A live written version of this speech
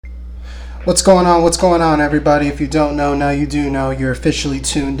What's going on? What's going on, everybody? If you don't know, now you do know. You're officially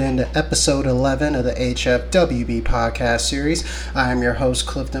tuned in to episode 11 of the HFWB podcast series. I am your host,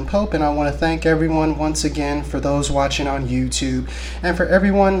 Clifton Pope, and I want to thank everyone once again for those watching on YouTube and for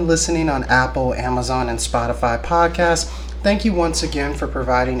everyone listening on Apple, Amazon, and Spotify podcasts. Thank you once again for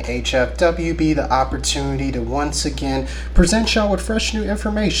providing HFWB the opportunity to once again present y'all with fresh new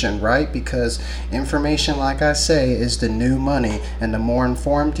information, right? Because information, like I say, is the new money. And the more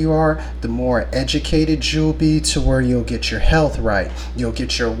informed you are, the more educated you'll be to where you'll get your health right, you'll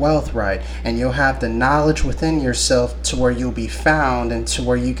get your wealth right, and you'll have the knowledge within yourself to where you'll be found and to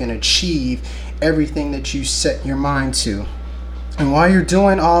where you can achieve everything that you set your mind to. And while you're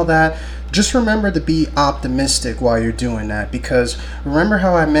doing all that, just remember to be optimistic while you're doing that, because remember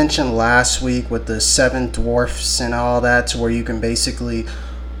how I mentioned last week with the 7 dwarfs and all that, to where you can basically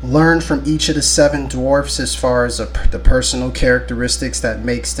learn from each of the 7 dwarfs as far as the personal characteristics that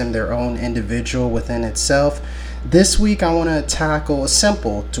makes them their own individual within itself. This week I want to tackle a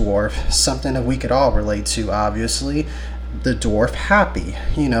simple dwarf, something that we could all relate to, obviously. The dwarf happy.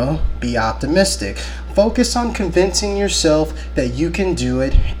 Be optimistic. Focus on convincing yourself that you can do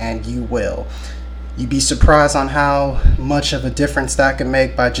it, and you will. You'd be surprised on how much of a difference that can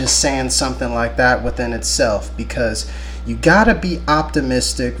make by just saying something like that within itself, because you gotta be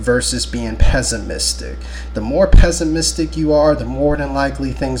optimistic versus being pessimistic. The more pessimistic you are, the more than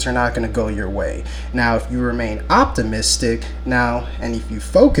likely things are not going to go your way. Now, if you remain optimistic and if you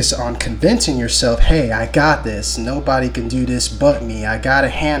focus on convincing yourself, hey, I got this, nobody can do this but me, I gotta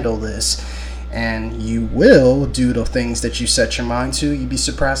handle this, and you will do the things that you set your mind to, you'd be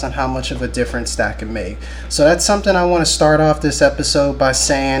surprised on how much of a difference that can make. So that's something I want to start off this episode by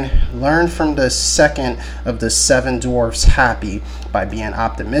saying, learn from the second of the 7 dwarfs happy by being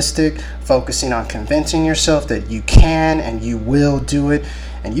optimistic, focusing on convincing yourself that you can and you will do it,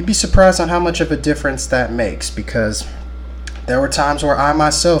 and you'd be surprised on how much of a difference that makes, because there were times where I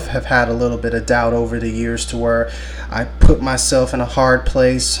myself have had a little bit of doubt over the years, to where I put myself in a hard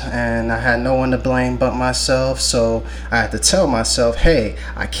place and I had no one to blame but myself. So I had to tell myself, hey,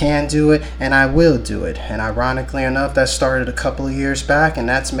 I can do it and I will do it. And ironically enough, that started a couple of years back, and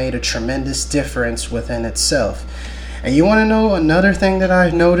that's made a tremendous difference within itself. And you want to know another thing that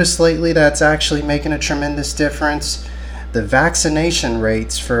I've noticed lately that's actually making a tremendous difference? The vaccination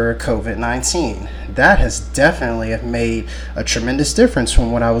rates for COVID-19. That has definitely made a tremendous difference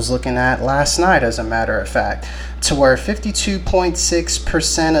from what I was looking at last night, as a matter of fact, to where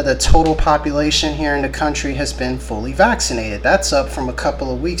 52.6% of the total population here in the country has been fully vaccinated. That's up from a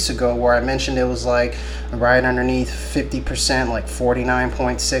couple of weeks ago where I mentioned it was like right underneath 50%, like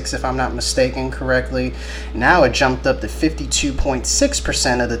 49.6 if I'm not mistaken correctly. Now it jumped up to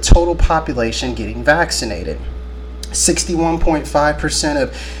 52.6% of the total population getting vaccinated. 61.5%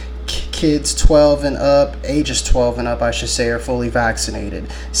 of kids 12 and up, ages 12 and up, I should say, are fully vaccinated.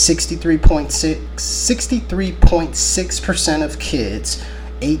 63.6% of kids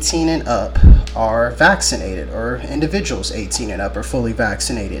 18 and up are vaccinated, or individuals 18 and up are fully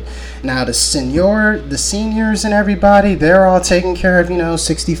vaccinated. Now the seniors and everybody, they're all taken care of,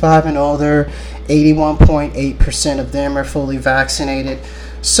 65 and older. 81.8% of them are fully vaccinated.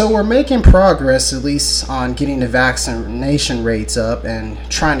 So we're making progress, at least on getting the vaccination rates up and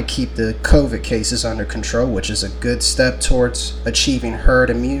trying to keep the COVID cases under control, which is a good step towards achieving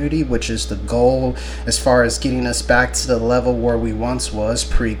herd immunity, which is the goal as far as getting us back to the level where we once was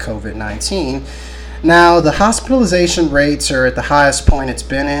pre-COVID-19. Now, the hospitalization rates are at the highest point it's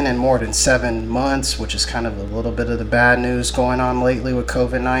been in more than 7 months, which is kind of a little bit of the bad news going on lately with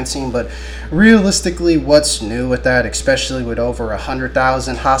COVID-19. But realistically, what's new with that, especially with over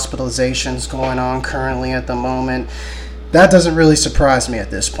 100,000 hospitalizations going on currently at the moment? That doesn't really surprise me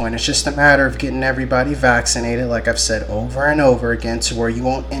at this point. It's just a matter of getting everybody vaccinated, like I've said over and over again, to where you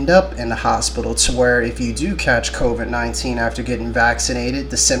won't end up in the hospital, to where if you do catch COVID-19 after getting vaccinated,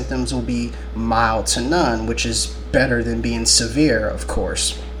 the symptoms will be mild to none, which is better than being severe, of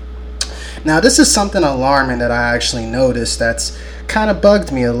course. Now, this is something alarming that I actually noticed that's kind of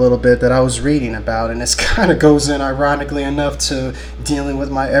bugged me a little bit, that I was reading about, and this kind of goes in, ironically enough, to dealing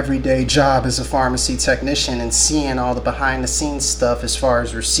with my everyday job as a pharmacy technician and seeing all the behind the scenes stuff as far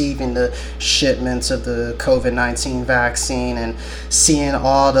as receiving the shipments of the COVID-19 vaccine and seeing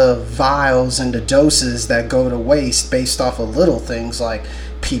all the vials and the doses that go to waste based off of little things like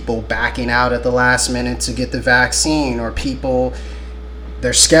people backing out at the last minute to get the vaccine, or people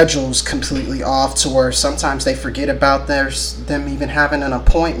their schedule's completely off to where sometimes they forget about them even having an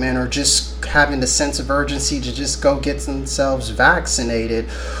appointment, or just having the sense of urgency to just go get themselves vaccinated.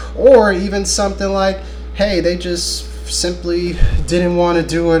 Or even something like, hey, they just simply didn't want to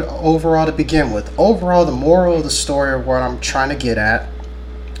do it overall to begin with. Overall, the moral of the story, or what I'm trying to get at,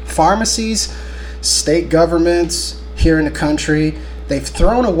 pharmacies, state governments here in the country, they've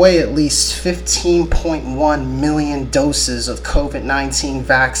thrown away at least 15.1 million doses of COVID-19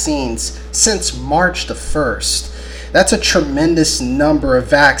 vaccines since March the 1st. That's a tremendous number of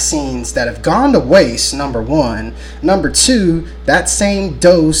vaccines that have gone to waste, number one. Number two, that same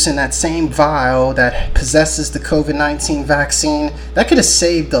dose and that same vial that possesses the COVID-19 vaccine, that could have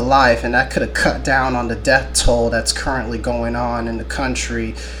saved a life, and that could have cut down on the death toll that's currently going on in the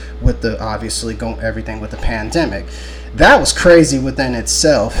country with the, obviously, everything with the pandemic. That was crazy within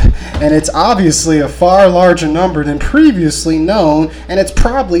itself, and it's obviously a far larger number than previously known, and it's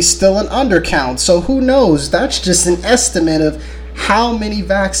probably still an undercount, so who knows? That's just an estimate of how many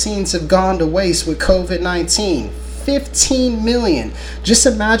vaccines have gone to waste with COVID-19. 15 million. Just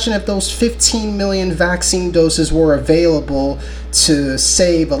imagine if those 15 million vaccine doses were available to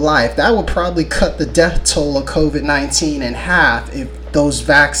save a life. That would probably cut the death toll of COVID-19 in half if those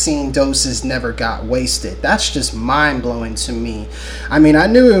vaccine doses never got wasted. That's just mind-blowing to me. I mean, I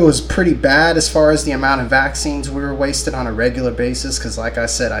knew it was pretty bad as far as the amount of vaccines we were wasted on a regular basis, because like I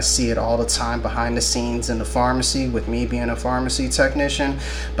said, I see it all the time behind the scenes in the pharmacy with me being a pharmacy technician.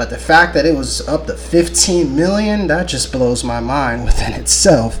 But the fact that it was up to 15 million, that just blows my mind within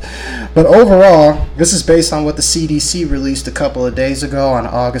itself. But overall, this is based on what the CDC released a couple of days ago on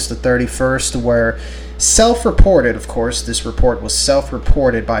August the 31st, where self-reported, of course, this report was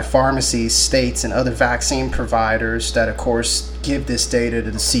self-reported by pharmacies, states, and other vaccine providers that, of course, give this data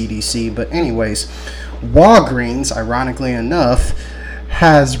to the CDC. But anyways, Walgreens, ironically enough,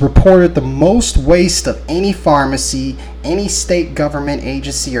 has reported the most waste of any pharmacy, any state government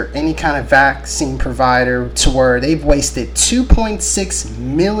agency, or any kind of vaccine provider, to where they've wasted 2.6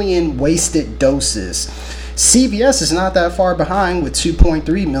 million wasted doses. CVS is not that far behind with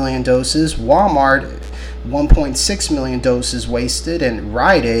 2.3 million doses. Walmart, 1.6 million doses wasted, and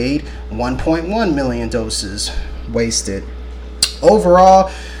Rite Aid, 1.1 million doses wasted.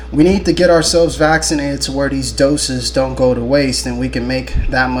 Overall, we need to get ourselves vaccinated to where these doses don't go to waste and we can make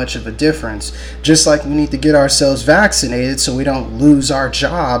that much of a difference. Just like we need to get ourselves vaccinated so we don't lose our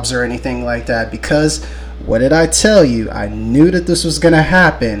jobs or anything like that, because what did I tell you? I knew that this was going to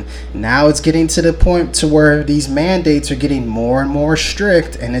happen. Now it's getting to the point to where these mandates are getting more and more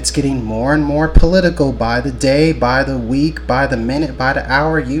strict, and it's getting more and more political by the day, by the week, by the minute, by the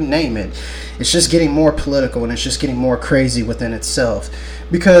hour, you name it. It's just getting more political, and it's just getting more crazy within itself.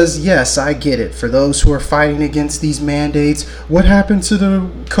 Because yes, I get it. For those who are fighting against these mandates, what happened to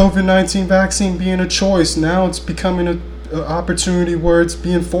the COVID-19 vaccine being a choice? Now it's becoming an opportunity where it's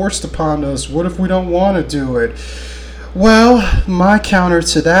being forced upon us. What if we don't want to do it? Well, my counter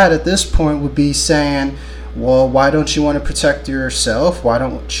to that at this point would be saying, well, why don't you want to protect yourself? Why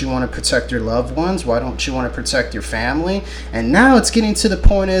don't you want to protect your loved ones? Why don't you want to protect your family? And now it's getting to the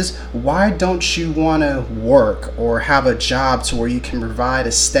point is, why don't you want to work or have a job to where you can provide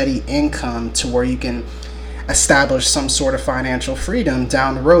a steady income to where you can establish some sort of financial freedom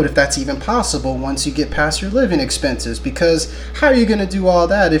down the road, if that's even possible, once you get past your living expenses? Because how are you going to do all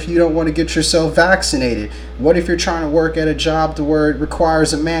that if you don't want to get yourself vaccinated? What if you're trying to work at a job to where it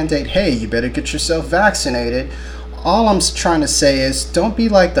requires a mandate, hey, you better get yourself vaccinated? All I'm trying to say is, don't be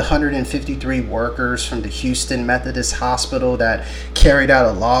like the 153 workers from the Houston Methodist Hospital that carried out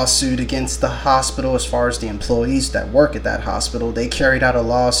a lawsuit against the hospital. As far as the employees that work at that hospital, they carried out a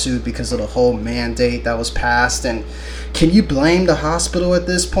lawsuit because of the whole mandate that was passed. And can you blame the hospital at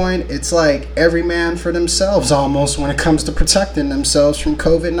this point? It's like every man for themselves almost when it comes to protecting themselves from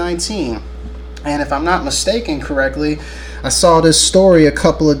COVID-19. And if I'm not mistaken correctly, I saw this story a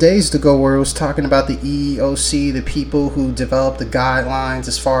couple of days ago where it was talking about the EEOC, the people who develop the guidelines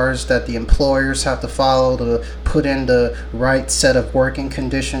as far as that the employers have to follow to put in the right set of working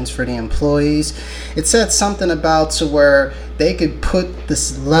conditions for the employees. It said something about to where they could put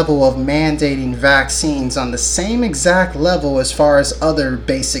this level of mandating vaccines on the same exact level as far as other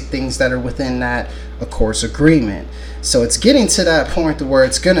basic things that are within that, of course, agreement. So it's getting to that point to where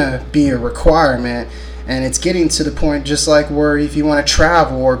it's going to be a requirement. And it's getting to the point just like where if you want to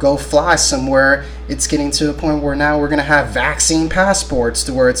travel or go fly somewhere, it's getting to the point where now we're going to have vaccine passports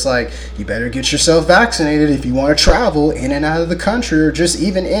to where it's like, you better get yourself vaccinated if you want to travel in and out of the country, or just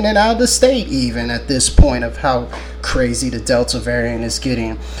even in and out of the state, even at this point of how crazy the Delta variant is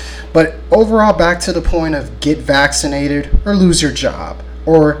getting. But overall, back to the point of get vaccinated or lose your job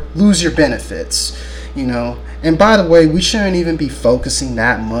or lose your benefits, you know. And by the way, we shouldn't even be focusing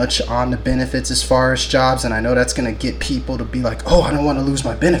that much on the benefits as far as jobs. And I know that's going to get people to be like, oh, I don't want to lose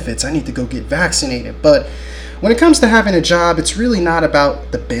my benefits. I need to go get vaccinated. But when it comes to having a job, it's really not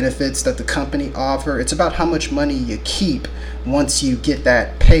about the benefits that the company offer. It's about how much money you keep once you get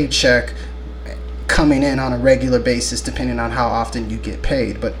that paycheck coming in on a regular basis, depending on how often you get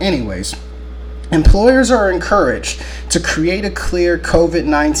paid. But anyways, employers are encouraged to create a clear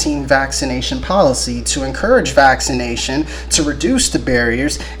COVID-19 vaccination policy to encourage vaccination, to reduce the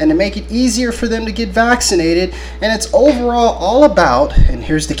barriers, and to make it easier for them to get vaccinated. And it's overall all about, and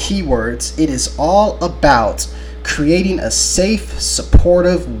here's the key words, it is all about creating a safe,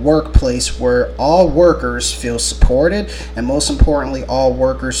 supportive workplace where all workers feel supported, and most importantly, all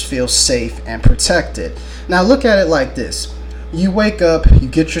workers feel safe and protected. Now look at it like this. You wake up, you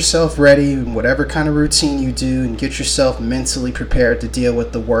get yourself ready in whatever kind of routine you do, and get yourself mentally prepared to deal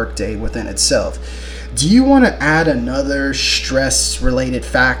with the workday within itself. Do you want to add another stress-related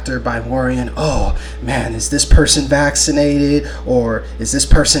factor by worrying, oh man, is this person vaccinated, or is this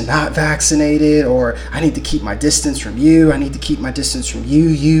person not vaccinated, or I need to keep my distance from you, I need to keep my distance from you,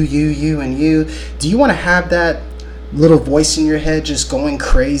 and you? Do you want to have that little voice in your head just going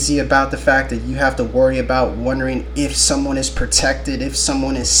crazy about the fact that you have to worry about wondering if someone is protected, if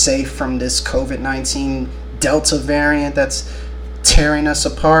someone is safe from this COVID-19 Delta variant that's tearing us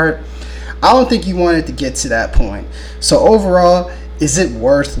apart? I don't think you want it to get to that point. So overall, is it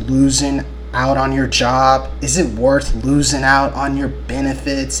worth losing out on your job? Is it worth losing out on your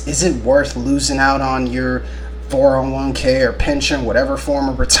benefits? Is it worth losing out on your 401k or pension, whatever form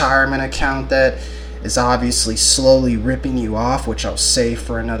of retirement account that is obviously slowly ripping you off, which I'll save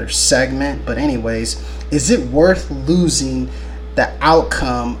for another segment? But anyways, is it worth losing the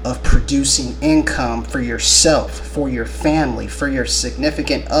outcome of producing income for yourself, for your family, for your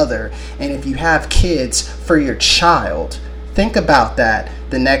significant other, and if you have kids, for your child? Think about that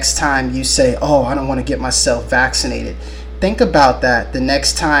the next time you say, oh, I don't want to get myself vaccinated. Think about that the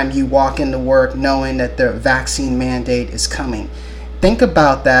next time you walk into work knowing that the vaccine mandate is coming. Think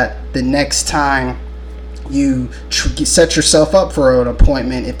about that the next time you set yourself up for an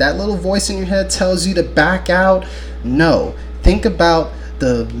appointment. If that little voice in your head tells you to back out, no. Think about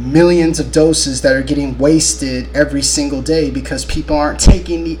the millions of doses that are getting wasted every single day because people aren't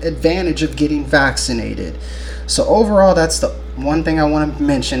taking the advantage of getting vaccinated. So overall, that's the one thing I want to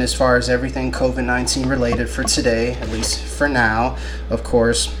mention as far as everything COVID-19 related for today, at least for now, of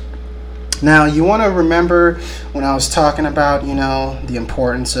course. Now, you want to remember when I was talking about, the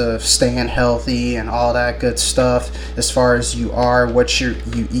importance of staying healthy and all that good stuff as far as you are, what you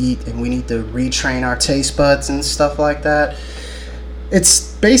eat, and we need to retrain our taste buds and stuff like that.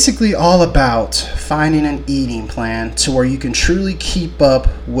 It's basically all about finding an eating plan to where you can truly keep up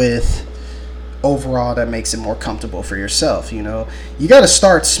with overall that makes it more comfortable for yourself. You got to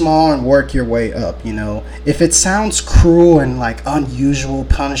start small and work your way up. If it sounds cruel and like unusual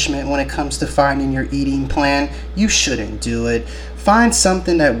punishment when it comes to finding your eating plan, you shouldn't do it. Find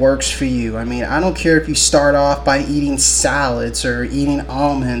something that works for you. I mean, I don't care if you start off by eating salads or eating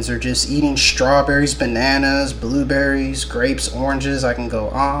almonds or just eating strawberries, bananas, blueberries, grapes, oranges. I can go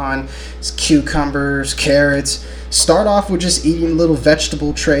on. Cucumbers, carrots. Start off with just eating little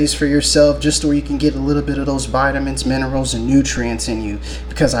vegetable trays for yourself, just where you can get a little bit of those vitamins, minerals, and nutrients in you.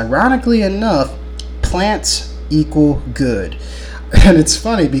 Because ironically enough, plants equal good. And it's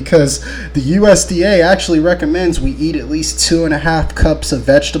funny because the USDA actually recommends we eat at least 2.5 cups of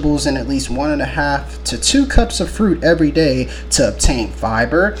vegetables and at least 1.5 to 2 cups of fruit every day to obtain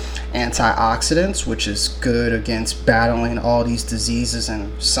fiber, antioxidants, which is good against battling all these diseases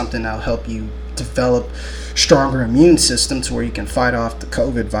and something that'll help you develop stronger immune system to where you can fight off the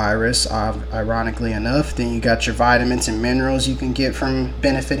COVID virus, ironically enough. Then you got your vitamins and minerals you can get from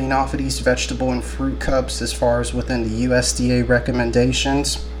benefiting off of these vegetable and fruit cups as far as within the USDA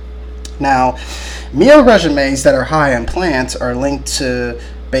recommendations. Now, meal regimens that are high in plants are linked to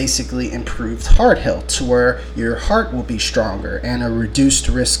basically improved heart health, to where your heart will be stronger, and a reduced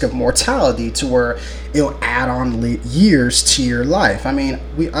risk of mortality, to where it'll add on years to your life. I mean,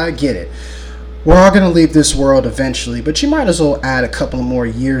 I get it. We're all going to leave this world eventually, but you might as well add a couple of more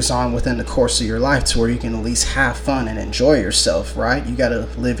years on within the course of your life to where you can at least have fun and enjoy yourself, right? You got to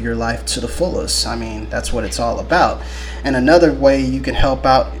live your life to the fullest. I mean, that's what it's all about. And another way you can help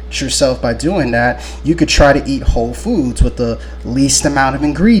out yourself by doing that, you could try to eat whole foods with the least amount of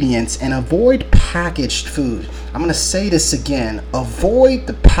ingredients and avoid packaged food. I'm going to say this again. Avoid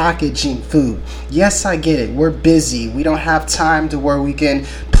the packaging food. Yes, I get it. We're busy. We don't have time to where we can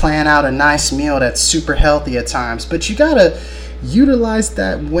plan out a nice meal that's super healthy at times. But you got to utilize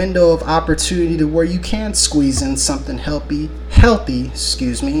that window of opportunity to where you can squeeze in something healthy,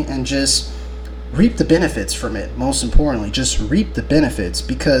 and just reap the benefits from it. Most importantly, just reap the benefits,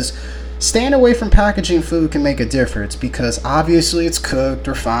 because staying away from packaging food can make a difference because obviously it's cooked,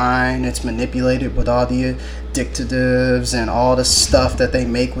 refined, it's manipulated with all the additives and all the stuff that they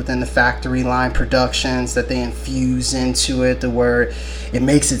make within the factory line productions that they infuse into it to where it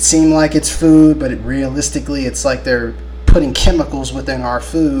makes it seem like it's food, but realistically it's like they're putting chemicals within our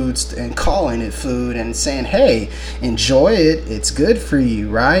foods and calling it food and saying, hey, enjoy it, it's good for you,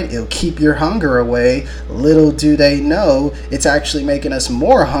 right? It'll keep your hunger away. Little do they know it's actually making us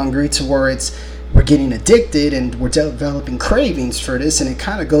more hungry to where we're getting addicted and we're developing cravings for this. And it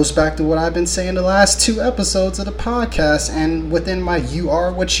kind of goes back to what I've been saying the last 2 episodes of the podcast and within my You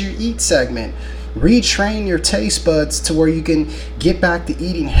Are What You Eat segment. Retrain your taste buds to where you can get back to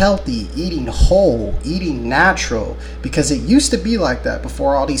eating healthy, eating whole, eating natural, because it used to be like that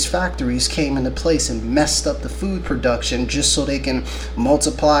before all these factories came into place and messed up the food production just so they can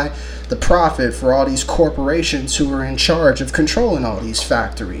multiply the profit for all these corporations who are in charge of controlling all these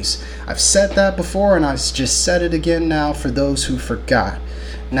factories. I've said that before and I've just said it again now for those who forgot.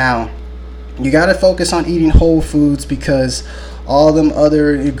 Now, you got to focus on eating whole foods because all them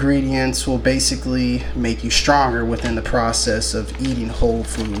other ingredients will basically make you stronger within the process of eating whole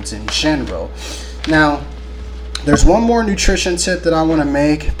foods in general. Now, there's one more nutrition tip that I want to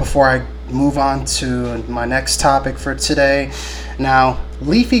make before I move on to my next topic for today. Now,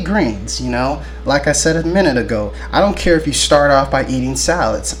 leafy greens, like I said a minute ago, I don't care if you start off by eating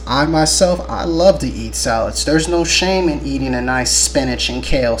salads. I love to eat salads. There's no shame in eating a nice spinach and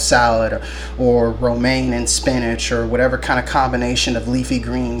kale salad or romaine and spinach or whatever kind of combination of leafy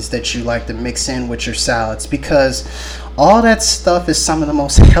greens that you like to mix in with your salads, because all that stuff is some of the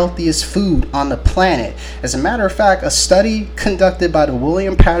most healthiest food on the planet. As a matter of fact, a study conducted by the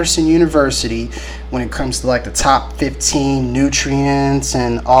William Patterson University when it comes to like the top 15 nutrients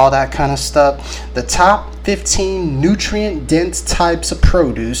and all that kind of stuff, the top 15 nutrient dense types of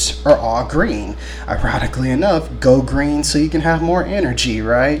produce are all green. Ironically enough, go green so you can have more energy,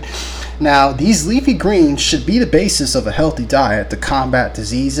 right? Now, these leafy greens should be the basis of a healthy diet to combat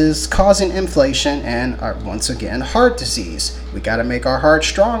diseases causing inflammation and, once again, heart disease. We got to make our heart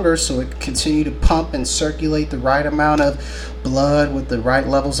stronger so it can continue to pump and circulate the right amount of blood with the right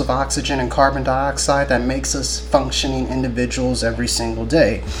levels of oxygen and carbon dioxide that makes us functioning individuals every single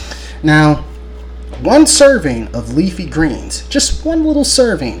day. Now, one serving of leafy greens, just one little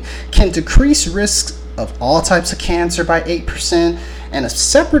serving, can decrease risks of all types of cancer by 8%. And a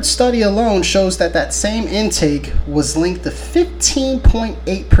separate study alone shows that same intake was linked to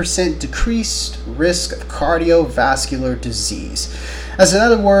 15.8% decreased risk of cardiovascular disease. As in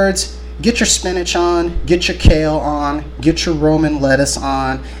other words, get your spinach on, get your kale on, get your Roman lettuce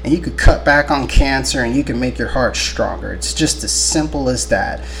on, and you could cut back on cancer and you can make your heart stronger. It's just as simple as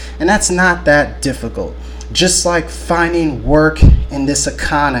that. And that's not that difficult. Just like finding work in this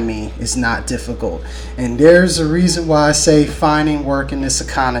economy is not difficult. And there's a reason why I say finding work in this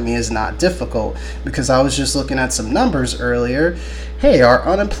economy is not difficult, because I was just looking at some numbers earlier. Hey, our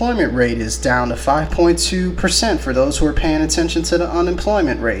unemployment rate is down to 5.2% for those who are paying attention to the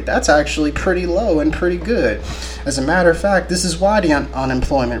unemployment rate. That's actually pretty low and pretty good. As a matter of fact, this is why the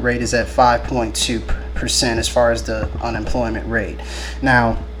unemployment rate is at 5.2% as far as the unemployment rate.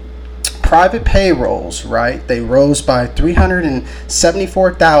 Now, private payrolls, right? They rose by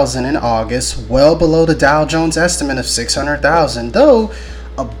 374,000 in August, well below the Dow Jones estimate of 600,000, though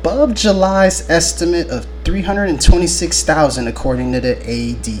above July's estimate of 326,000 according to the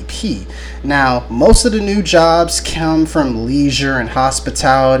ADP. Now, most of the new jobs come from leisure and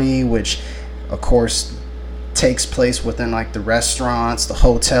hospitality, which of course takes place within like the restaurants, the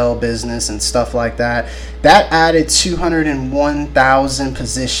hotel business and stuff like that. That added 201,000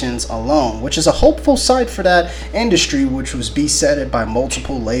 positions alone, which is a hopeful sight for that industry, which was besetted by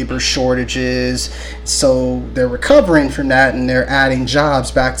multiple labor shortages. So they're recovering from that and they're adding jobs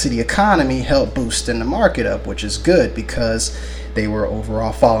back to the economy, help boosting the market up, which is good because they were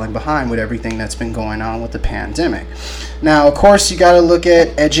overall falling behind with everything that's been going on with the pandemic. Now, of course, you got to look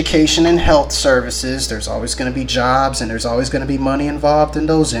at education and health services. There's always going to be jobs and there's always going to be money involved in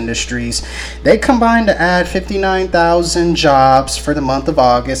those industries. They combined to add 59,000 jobs for the month of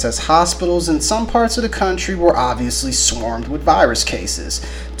August, as hospitals in some parts of the country were obviously swarmed with virus cases.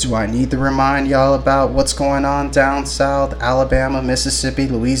 Do I need to remind y'all about what's going on down south? Alabama, Mississippi,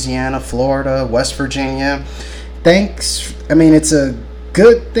 Louisiana, Florida, West Virginia. It's a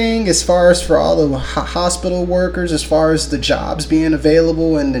good thing as far as for all the hospital workers, as far as the jobs being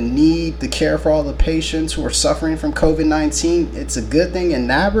available and the need to care for all the patients who are suffering from COVID-19. It's a good thing in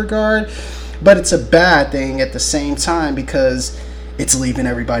that regard, but it's a bad thing at the same time because it's leaving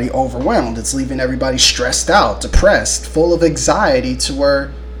everybody overwhelmed. It's leaving everybody stressed out, depressed, full of anxiety, to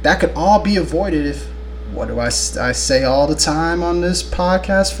where that could all be avoided if, what do I say all the time on this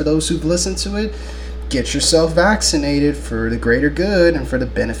podcast for those who've listened to it? Get yourself vaccinated for the greater good and for the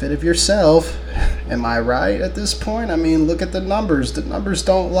benefit of yourself. Am I right at this point? I mean, look at the numbers. The numbers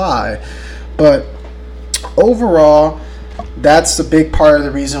don't lie. But overall, that's the big part of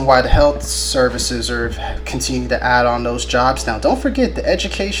the reason why the health services are continuing to add on those jobs. Now, don't forget the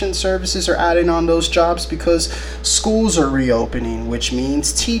education services are adding on those jobs because schools are reopening, which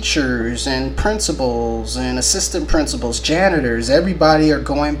means teachers and principals and assistant principals, janitors, everybody are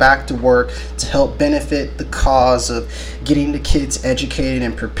going back to work to help benefit the cause of getting the kids educated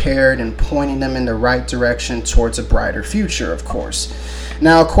and prepared and pointing them in the right direction towards a brighter future, of course.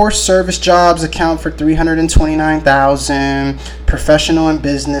 Now, of course, service jobs account for 329,000. Professional and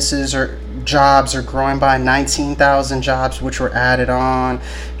businesses jobs are growing by 19,000 jobs, which were added on.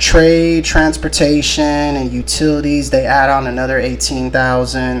 Trade, transportation, and utilities, they add on another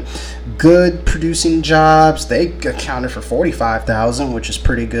 18,000. Good producing jobs, they accounted for 45,000, which is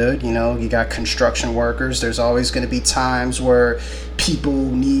pretty good. You know, you got construction workers. There's always going to be times where people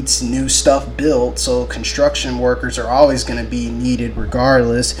need new stuff built, so construction workers are always going to be needed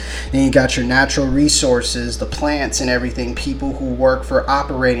regardless. Then you got your natural resources, the plants and everything, people who work for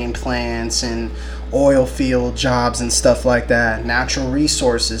operating plants and oil field jobs and stuff like that. Natural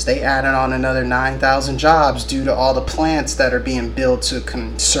resources, they added on another 9,000 jobs due to all the plants that are being built to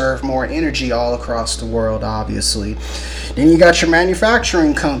conserve more energy all across the world, obviously. Then you got your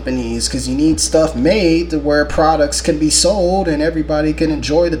manufacturing companies, because you need stuff made to where products can be sold and everybody can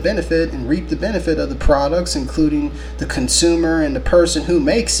enjoy the benefit and reap the benefit of the products, including the consumer and the person who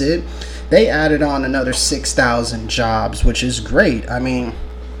makes it. They added on another 6,000 jobs, which is great. I mean,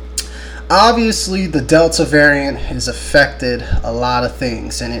 obviously, the Delta variant has affected a lot of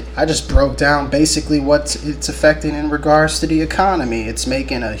things, and I just broke down basically what it's affecting in regards to the economy. It's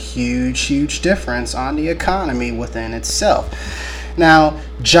making a huge difference on the economy within itself. Now,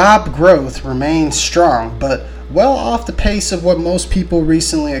 job growth remains strong, but well off the pace of what most people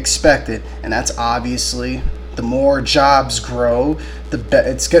recently expected, and that's obviously the more jobs grow,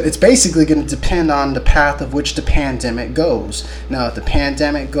 it's basically going to depend on the path of which the pandemic goes. Now, if the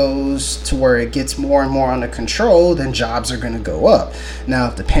pandemic goes to where it gets more and more under control, then jobs are going to go up. Now,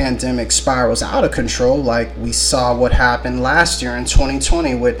 if the pandemic spirals out of control, like we saw what happened last year in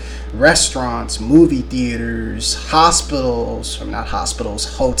 2020 with restaurants, movie theaters, hotels,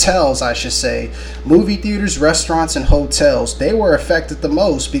 I should say. Movie theaters, restaurants, and hotels, they were affected the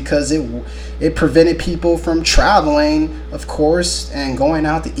most because it prevented people from traveling, of course, and going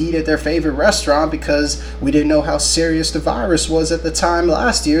out to eat at their favorite restaurant because we didn't know how serious the virus was at the time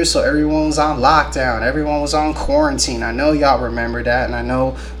last year, so everyone was on lockdown, everyone was on quarantine. I know y'all remember that, and I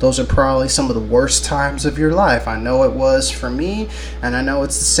know those are probably some of the worst times of your life. I know it was for me, and I know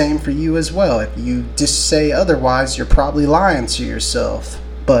it's the same for you as well. If you just say otherwise, you're probably lying to yourself.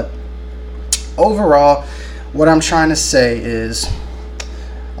 But overall, what I'm trying to say is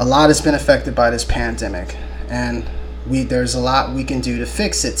a lot has been affected by this pandemic, and there's a lot we can do to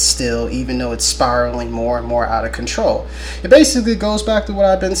fix it still, even though it's spiraling more and more out of control. It basically goes back to what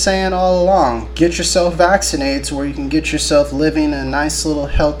I've been saying all along. Get yourself vaccinated so where you can get yourself living a nice little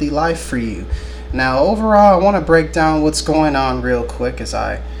healthy life for you. Now, overall, I want to break down what's going on real quick as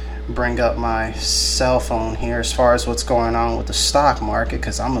I bring up my cell phone here as far as what's going on with the stock market,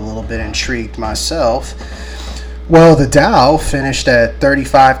 because I'm a little bit intrigued myself. Well, the Dow finished at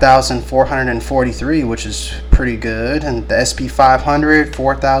 35,443, which is pretty good, and the SP 500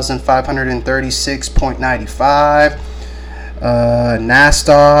 4,536.95.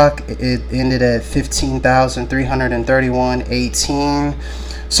 Nasdaq, it ended at 15,331.18.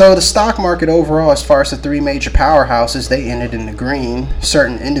 So the stock market overall, as far as the three major powerhouses, they ended in the green.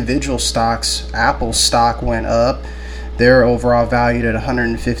 Certain individual stocks, Apple stock went up. They're overall valued at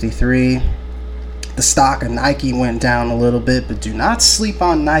 153. The stock of Nike went down a little bit, but do not sleep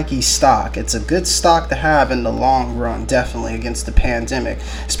on Nike stock. It's a good stock to have in the long run, definitely, against the pandemic,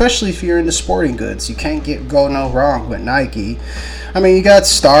 especially if you're into sporting goods. You can't go no wrong with Nike. I mean, you got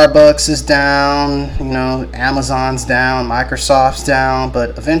Starbucks is down, Amazon's down, Microsoft's down,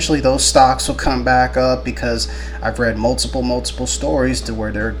 but eventually those stocks will come back up because I've read multiple stories to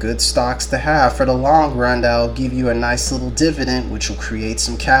where they're good stocks to have for the long run that'll give you a nice little dividend, which will create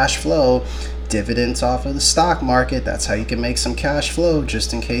some cash flow. Dividends off of the stock market, that's how you can make some cash flow,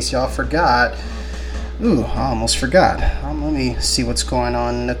 just in case y'all forgot. Ooh, I almost forgot. Let me see what's going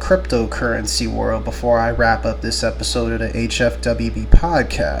on in the cryptocurrency world before I wrap up this episode of the HFWB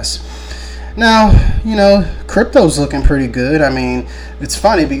podcast. Now, crypto's looking pretty good. I mean, it's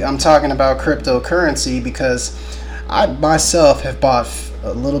funny, I'm talking about cryptocurrency because I myself have bought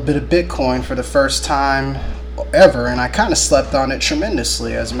a little bit of Bitcoin for the first time ever, and I kind of slept on it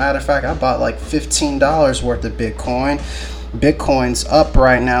tremendously. As a matter of fact, I bought like $15 worth of Bitcoin. Bitcoin's up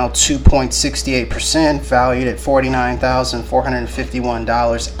right now 2.68%, valued at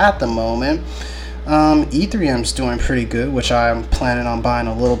 $49,451 at the moment. Ethereum's doing pretty good, which I'm planning on buying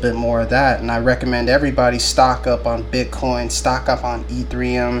a little bit more of that, and I recommend everybody stock up on Bitcoin, stock up on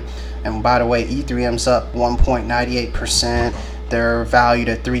Ethereum. And by the way, Ethereum's up 1.98%. They're valued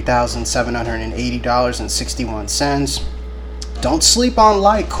at $3,780.61. Don't sleep on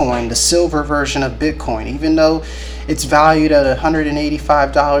Litecoin, the silver version of Bitcoin. Even though it's valued at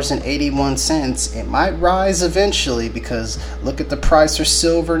 $185.81, it might rise eventually, because look at the price for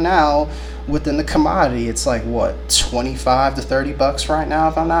silver now within the commodity. It's like, what, 25 to 30 bucks right now,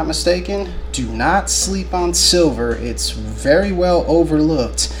 if I'm not mistaken. Do not sleep on silver. It's very well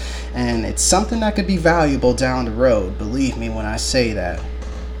overlooked, and it's something that could be valuable down the road. Believe me when I say that.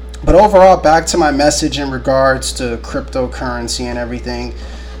 But overall, back to my message in regards to cryptocurrency and everything.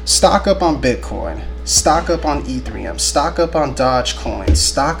 Stock up on Bitcoin, stock up on Ethereum, stock up on Dogecoin,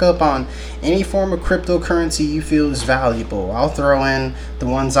 stock up on any form of cryptocurrency you feel is valuable. I'll throw in the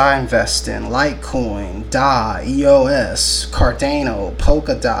ones I invest in: Litecoin, DAI, EOS, Cardano,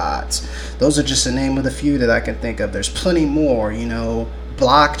 Polkadot. Those are just the name of the few that I can think of. There's plenty more,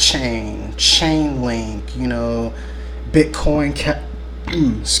 Blockchain, Chainlink, Bitcoin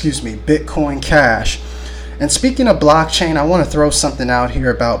Bitcoin Cash. And speaking of blockchain, I want to throw something out here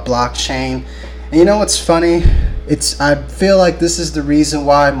about blockchain. And you know what's funny? I feel like this is the reason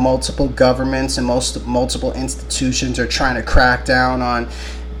why multiple governments and multiple institutions are trying to crack down on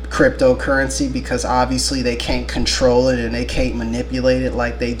cryptocurrency, because obviously they can't control it and they can't manipulate it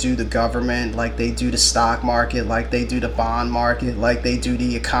like they do the government, like they do the stock market, like they do the bond market, like they do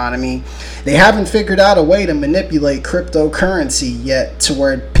the economy. They haven't figured out a way to manipulate cryptocurrency yet to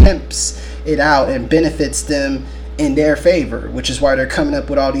where it pimps it out and benefits them in their favor, which is why they're coming up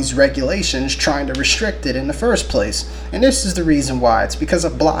with all these regulations trying to restrict it in the first place. And this is the reason why. It's because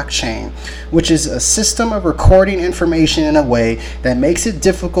of blockchain, which is a system of recording information in a way that makes it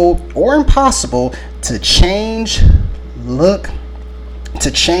difficult or impossible to change, lock,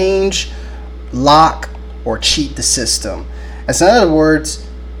 or cheat the system. As in other words,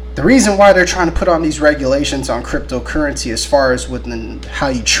 the reason why they're trying to put on these regulations on cryptocurrency, as far as with how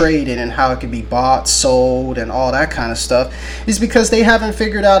you trade it and how it can be bought, sold, and all that kind of stuff, is because they haven't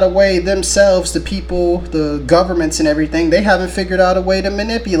figured out a way themselves, the people, the governments and everything, they haven't figured out a way to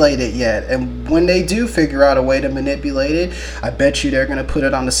manipulate it yet. And when they do figure out a way to manipulate it, I bet you they're going to put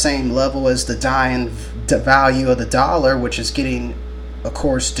it on the same level as the dying value of the dollar, which is getting, of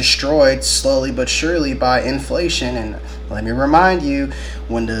course, destroyed slowly but surely by inflation. And let me remind you,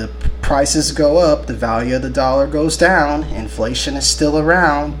 when the prices go up, the value of the dollar goes down. Inflation is still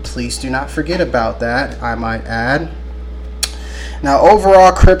around. Please do not forget about that, I might add. Now,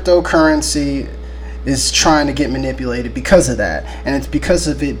 overall, cryptocurrency is trying to get manipulated because of that, and it's because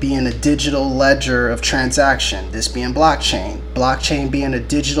of it being a digital ledger of transaction, this being blockchain being a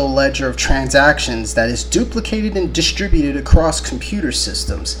digital ledger of transactions that is duplicated and distributed across computer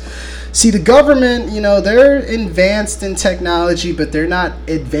systems. See, the government, they're advanced in technology, but they're not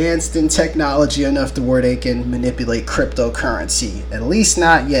advanced in technology enough to where they can manipulate cryptocurrency, at least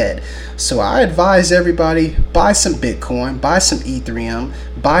not yet. So I advise everybody, buy some Bitcoin, buy some Ethereum,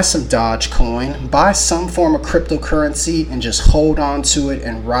 buy some Dogecoin, buy some form of cryptocurrency, and just hold on to it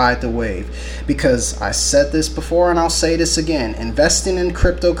and ride the wave. Because I said this before and I'll say this again, investing in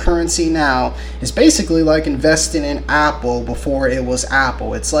cryptocurrency now is basically like investing in Apple before it was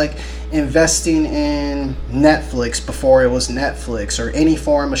Apple. It's like investing in Netflix before it was Netflix, or any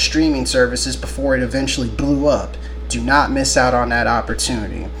form of streaming services before it eventually blew up. Do not miss out on that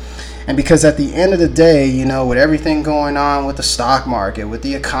opportunity. And because at the end of the day, with everything going on with the stock market, with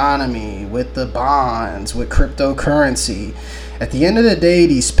the economy, with the bonds, with cryptocurrency, at the end of the day,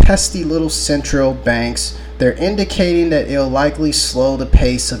 these pesky little central banks, they're indicating that it'll likely slow the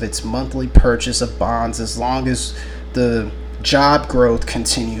pace of its monthly purchase of bonds as long as the job growth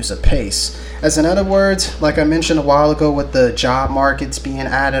continues apace. As in other words, like I mentioned a while ago, with the job markets being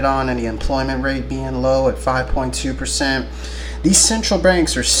added on and the employment rate being low at 5.2%, these central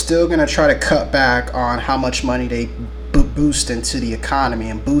banks are still going to try to cut back on how much money they boost into the economy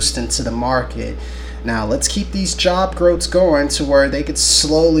and boost into the market. Now, let's keep these job growths going to where they could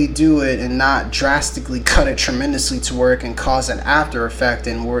slowly do it and not drastically cut it tremendously to where it can cause an after effect.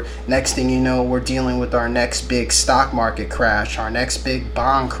 And next thing you know, we're dealing with our next big stock market crash, our next big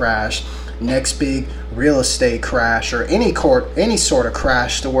bond crash, next big real estate crash, or any sort of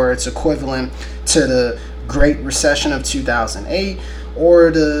crash to where it's equivalent to the Great Recession of 2008,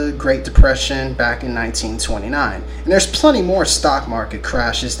 or the Great Depression back in 1929. And there's plenty more stock market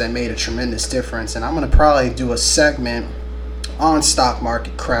crashes that made a tremendous difference, and I'm going to probably do a segment on stock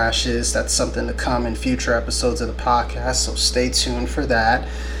market crashes. That's something to come in future episodes of the podcast, so stay tuned for that.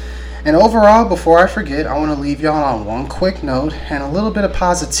 And overall, before I forget, I want to leave y'all on one quick note and a little bit of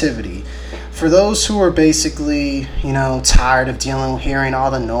positivity. For those who are basically, tired of hearing all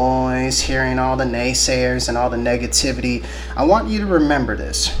the noise, hearing all the naysayers and all the negativity, I want you to remember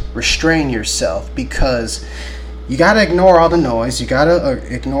this. Restrain yourself, because you got to ignore all the noise. You got to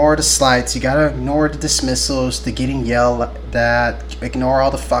ignore the slights. You got to ignore the dismissals, the getting yelled at, ignore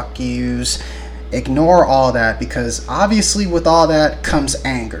all the fuck yous. Ignore all that, because obviously with all that comes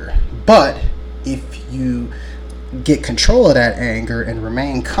anger. But if you get control of that anger and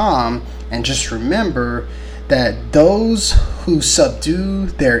remain calm, and just remember that those who subdue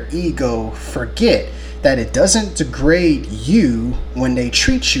their ego forget that it doesn't degrade you when they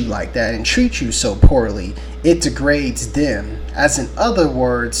treat you like that and treat you so poorly. It degrades them. As in other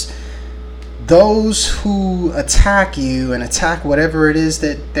words, those who attack you and attack whatever it is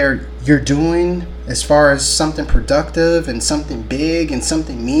that you're doing as far as something productive and something big and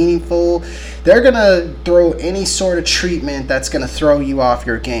something meaningful, they're going to throw any sort of treatment that's going to throw you off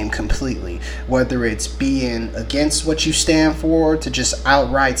your game completely. Whether it's being against what you stand for, to just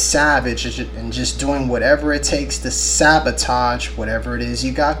outright savage and just doing whatever it takes to sabotage whatever it is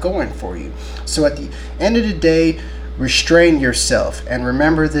you got going for you. So at the end of the day, restrain yourself, and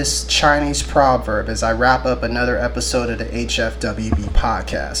remember this Chinese proverb as I wrap up another episode of the HFWB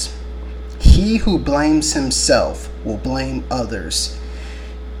podcast. He who blames himself will blame others.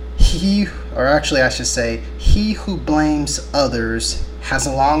 He who blames others has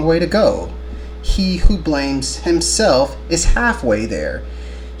a long way to go. He who blames himself is halfway there.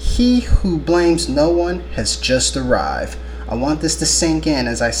 He who blames no one has just arrived. I want this to sink in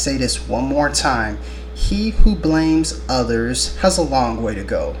as I say this one more time. He who blames others has a long way to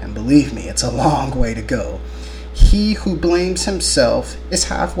go. And believe me, it's a long way to go. He who blames himself is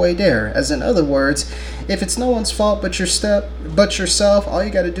halfway there. As in other words, if it's no one's fault but yourself, all you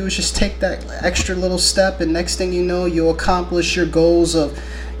got to do is just take that extra little step, and next thing you know, you'll accomplish your goals of,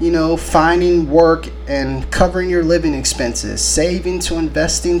 finding work and covering your living expenses, saving to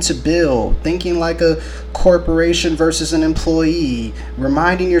investing to build, thinking like a corporation versus an employee,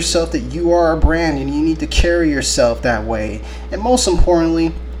 reminding yourself that you are a brand and you need to carry yourself that way. And most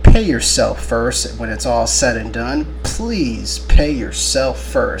importantly, pay yourself first. When it's all said and done, please pay yourself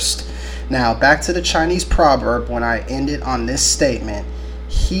first. Now, back to the Chinese proverb when I ended on this statement.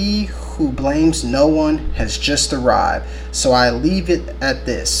 He who blames no one has just arrived. So I leave it at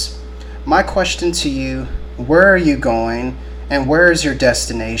this. My question to you, where are you going, and where is your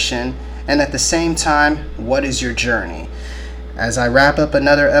destination? And at the same time, what is your journey? As I wrap up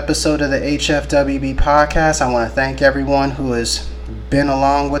another episode of the HFWB podcast, I want to thank everyone who has been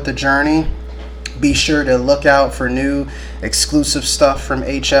along with the journey. Be sure to look out for new exclusive stuff from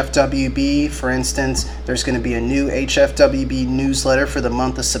HFWB. For instance, there's going to be a new HFWB newsletter for the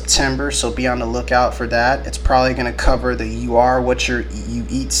month of September, so be on the lookout for that. It's probably going to cover the You Are What You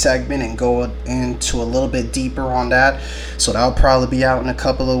Eat segment and go into a little bit deeper on that. So that'll probably be out in a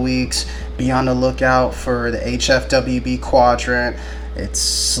couple of weeks. Be on the lookout for the HFWB quadrant. It's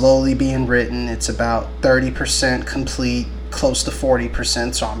slowly being written. It's about 30% complete, close to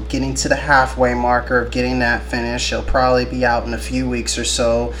 40%, so I'm getting to the halfway marker of getting that finished. It'll probably be out in a few weeks or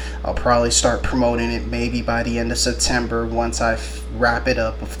so. I'll probably start promoting it maybe by the end of September once I wrap it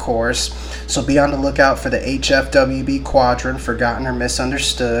up, of course. So be on the lookout for the HFWB quadrant, Forgotten or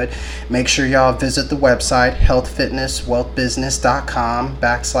Misunderstood. Make sure y'all visit the website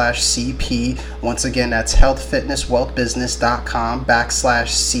healthfitnesswealthbusiness.com/CP. Once again, that's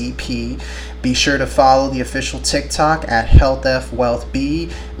healthfitnesswealthbusiness.com/CP. Be sure to follow the official TikTok at HealthFWealthB.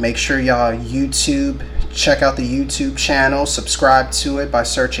 Make sure y'all check out the YouTube channel, subscribe to it by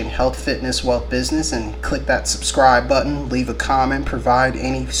searching Health Fitness Wealth Business, and click that subscribe button, leave a comment, provide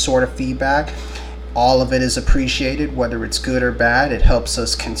any sort of feedback. All of it is appreciated, whether it's good or bad. It helps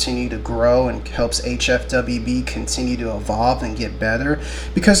us continue to grow and helps HFWB continue to evolve and get better,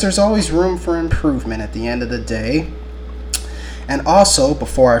 because there's always room for improvement at the end of the day. And also,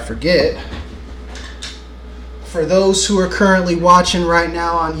 before I forget, for those who are currently watching right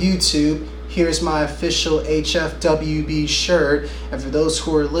now on YouTube, here's my official HFWB shirt. And for those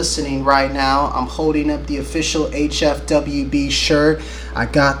who are listening right now, I'm holding up the official HFWB shirt. I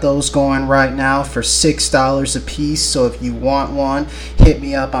got those going right now for $6 a piece. So if you want one, hit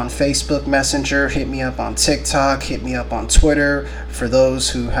me up on Facebook Messenger, hit me up on TikTok, hit me up on Twitter. For those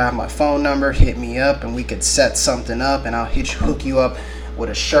who have my phone number, hit me up and we could set something up and I'll hook you up with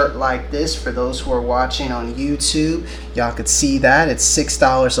a shirt like this. For those who are watching on YouTube, y'all could see that. It's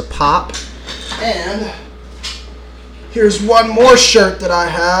 $6 a pop. And here's one more shirt that I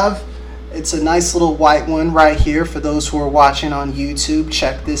have. It's a nice little white one right here for those who are watching on YouTube.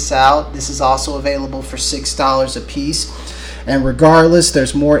 Check this out. This is also available for $6 a piece. And regardless,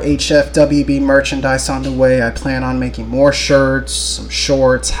 there's more HFWB merchandise on the way. I plan on making more shirts, some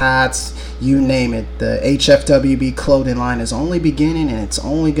shorts, hats, you name it. The HFWB clothing line is only beginning and it's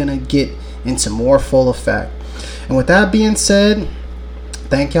only going to get into more full effect. And with that being said,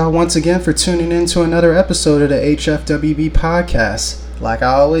 thank y'all once again for tuning in to another episode of the HFWB podcast. Like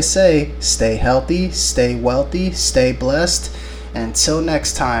I always say, stay healthy, stay wealthy, stay blessed. Until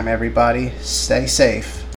next time, everybody, stay safe.